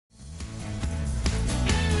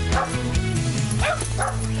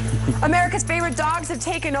America's favorite dogs have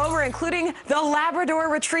taken over, including the Labrador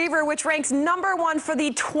Retriever, which ranks #1 for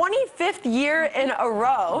the 25th year in a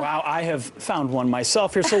row. Wow, I have found one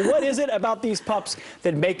myself here. So what is it about these pups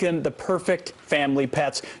that make them the perfect family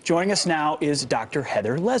pets? Joining us now is Dr.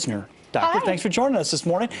 Heather Lesner. Doctor, Hi. thanks for joining us this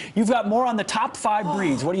morning. You've got more on the top 5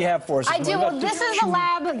 breeds. What do you have for us? I do. Well, this is the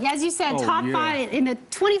lab, as you said, top 5 in the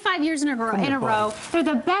 25 years in a row. They're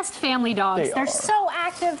the best family dogs. They're so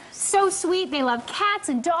active, so sweet. They love cats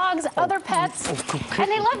and dogs, other pets,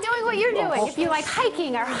 and they love doing what you're doing. If you like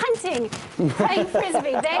hiking or hunting, playing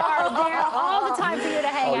frisbee, they are there all the time for you to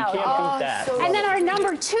hang out. You can't beat that. And then our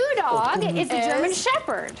 #2 dog is the German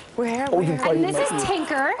Shepherd. And this is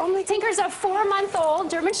Tinker. Tinker's a 4-month-old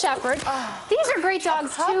German Shepherd. These are great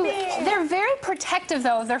dogs too. They're very protective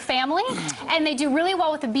though of their family, and they do really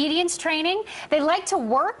well with obedience training. They like to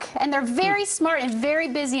work, and they're very smart and very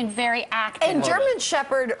busy and very active. And German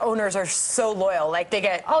Shepherd owners are so loyal. Like they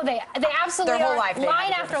get they absolutely their whole are. life.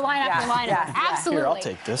 Line after line after line. Absolutely. Here, I'll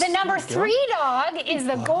take this. The #3 dog is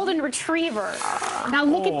the Golden Retriever. Now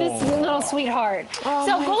look at this little sweetheart.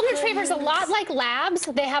 So Golden Retrievers, a lot like Labs.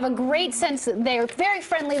 They have a great sense. They're very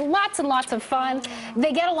friendly, lots and lots of fun.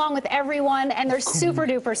 They get along with everyone, and they're super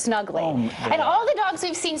duper snuggly. And all the dogs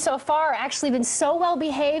we've seen so far are actually been so well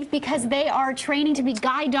behaved because they are training to be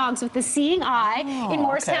guide dogs with the Seeing Eye in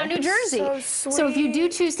Morristown, New Jersey. So if you do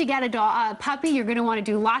choose to get a puppy, you're going to want to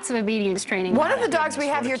do lots of obedience training. One of the dogs we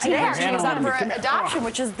have here today actually is up for adoption,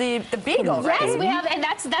 which is the Beagle, right? Yes, we have, and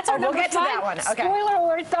that's our we'll #5. get to that one. Okay. Spoiler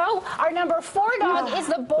alert, though, our #4 dog is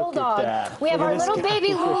the Bulldog. We have our little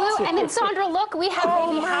baby Lulu, and then Sandra, look, we have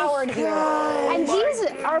baby Howard here. And these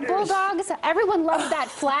are Bulldogs. Everyone loves that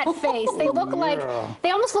flat face. They look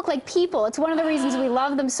they almost look like people. It's one of the reasons we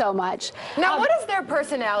love them so much. Now, what is their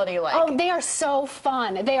personality like? Oh, they are so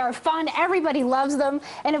fun. They are fun. Everybody loves them.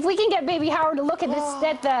 And if we can get baby Howard to look at this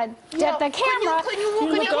at the camera,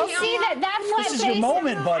 you can see that flat face. This is your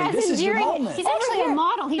moment, buddy. This is your moment. He's actually a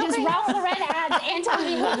model. He does Ralph Lauren ads and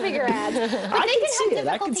Tommy Hilfiger ads. But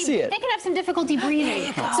I can see it. They can have some difficulty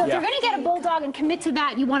breathing. So if you're going to get a Bulldog and commit to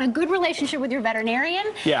that, you want a good relationship with your veterinarian.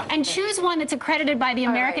 And choose one that's accredited by the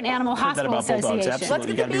American Animal Hospital Association. Let's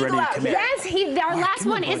get the Beagle out. Yes, our last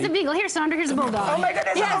one is the Beagle. Here, Sandra, here's a Bulldog. Oh my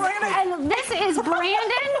goodness. Yes. And this is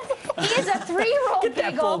Brandon. He is a 3-year-old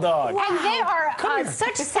Beagle. Bulldog. And they are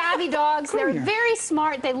such savvy dogs. They're very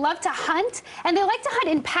smart. They love to hunt, and they like to hunt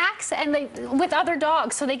in packs and with other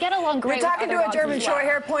dogs, so they get along great. You're talking to a German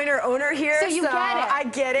Shorthair Pointer owner here, so you get it. I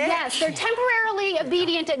get it. Yes, they're temporarily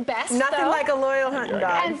obedient at best. Nothing like a loyal hunting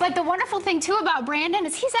dog. But the wonderful thing too about Brandon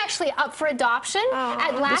is he's actually up for adoption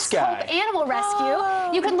at Last Hope Animal Rescue.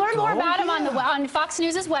 You can learn more about him on Fox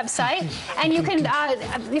News' website, and you can,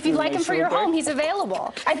 if you'd like him for your home, he's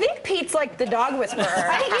available. I think Pete's like the dog whisperer.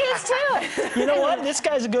 I think he is too. You know what? This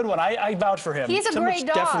guy's a good one. I vouch for him. He's a great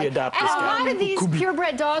dog. Definitely adopt and this a guy. lot of these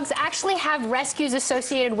purebred dogs actually have rescues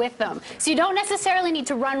associated with them. So you don't necessarily need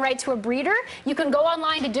to run right to a breeder. You can go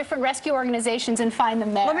online to different rescue organizations and find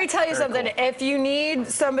them there. Let me tell you something. Cool. If you need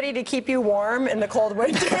somebody to keep you warm in the cold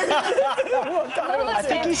winter, I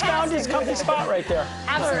think he's found his comfy spot right there.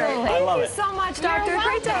 Absolutely. Thank you so much, Doctor.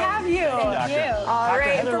 Great to have you. Thank you. All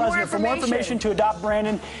right. For more information to adopt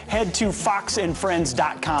Brandon, head to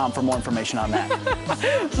foxandfriends.com for more information on that.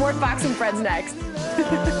 More Fox and Friends next.